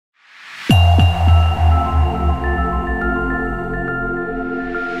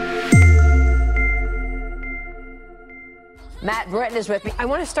Matt Britton is with me. I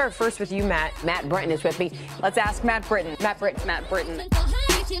want to start first with you, Matt. Matt Britton is with me. Let's ask Matt Britton. Matt Britton. Matt Britton.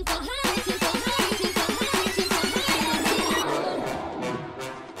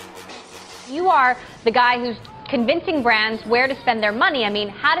 You are the guy who's convincing brands where to spend their money. I mean,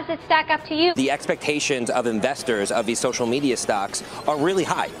 how does it stack up to you? The expectations of investors of these social media stocks are really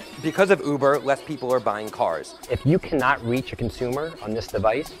high. Because of Uber, less people are buying cars. If you cannot reach a consumer on this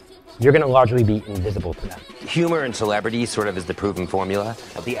device, you're going to largely be invisible to them. Humor and celebrity sort of is the proven formula.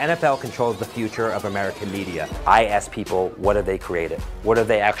 The NFL controls the future of American media. I ask people, what have they created? What have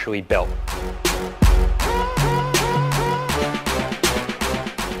they actually built?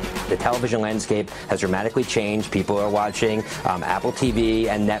 The television landscape has dramatically changed. People are watching Apple TV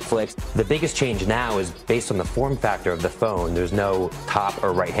and Netflix. The biggest change now is based on the form factor of the phone. There's no top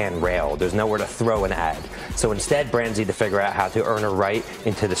or right-hand rail. There's nowhere to throw an ad. So instead, brands need to figure out how to earn a right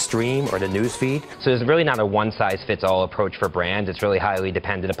into the stream or the news feed. So there's really not a one-size-fits-all approach for brands. It's really highly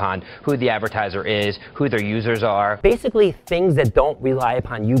dependent upon who the advertiser is, who their users are. Basically, things that don't rely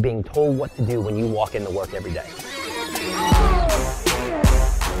upon you being told what to do when you walk into work every day.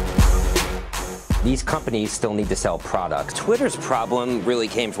 These companies still need to sell products. Twitter's problem really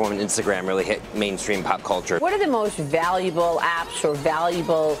came from when Instagram really hit mainstream pop culture. What are the most valuable apps or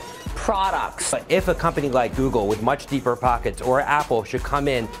valuable products? But if a company like Google with much deeper pockets or Apple should come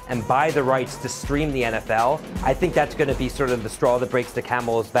in and buy the rights to stream the NFL, I think that's going to be sort of the straw that breaks the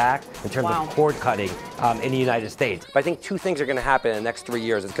camel's back in terms of cord cutting in the United States. But I think two things are going to happen in the next 3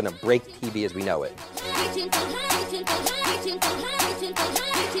 years. It's going to break TV as we know it.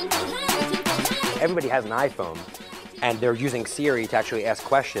 Everybody has an iPhone, and they're using Siri to actually ask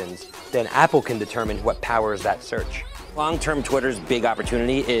questions, then Apple can determine what powers that search. Long-term, Twitter's big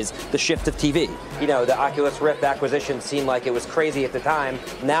opportunity is the shift of TV. You know, the Oculus Rift acquisition seemed like it was crazy at the time,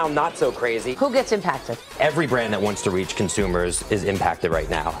 now not so crazy. Who gets impacted? Every brand that wants to reach consumers is impacted right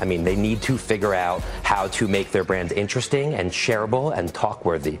now. I mean, they need to figure out how to make their brands interesting and shareable and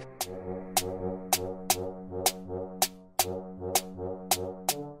talk-worthy.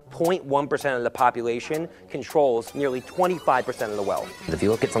 0.1% of the population controls nearly 25% of the wealth. If you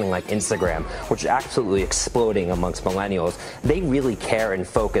look at something like Instagram, which is absolutely exploding amongst millennials, they really care and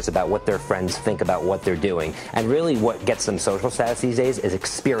focus about what their friends think about what they're doing. And really what gets them social status these days is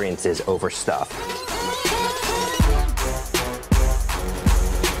experiences over stuff.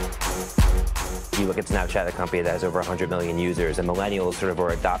 You look at Snapchat, a company that has over 100 million users, and millennials sort of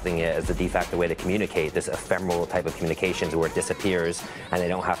are adopting it as the de facto way to communicate, this ephemeral type of communications where it disappears and they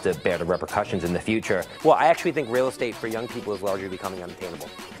don't have to bear the repercussions in the future. Well, I actually think real estate for young people is largely becoming unattainable.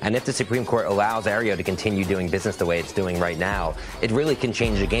 And if the Supreme Court allows Aereo to continue doing business the way it's doing right now, it really can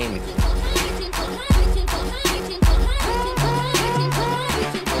change the game.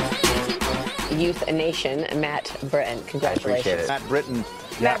 YouthNation, Matt Britton. Congratulations. I appreciate it. Matt Britton.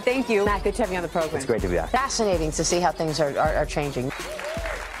 Matt, thank you. Matt, good to have you on the program. It's great to be back. Fascinating to see how things are changing.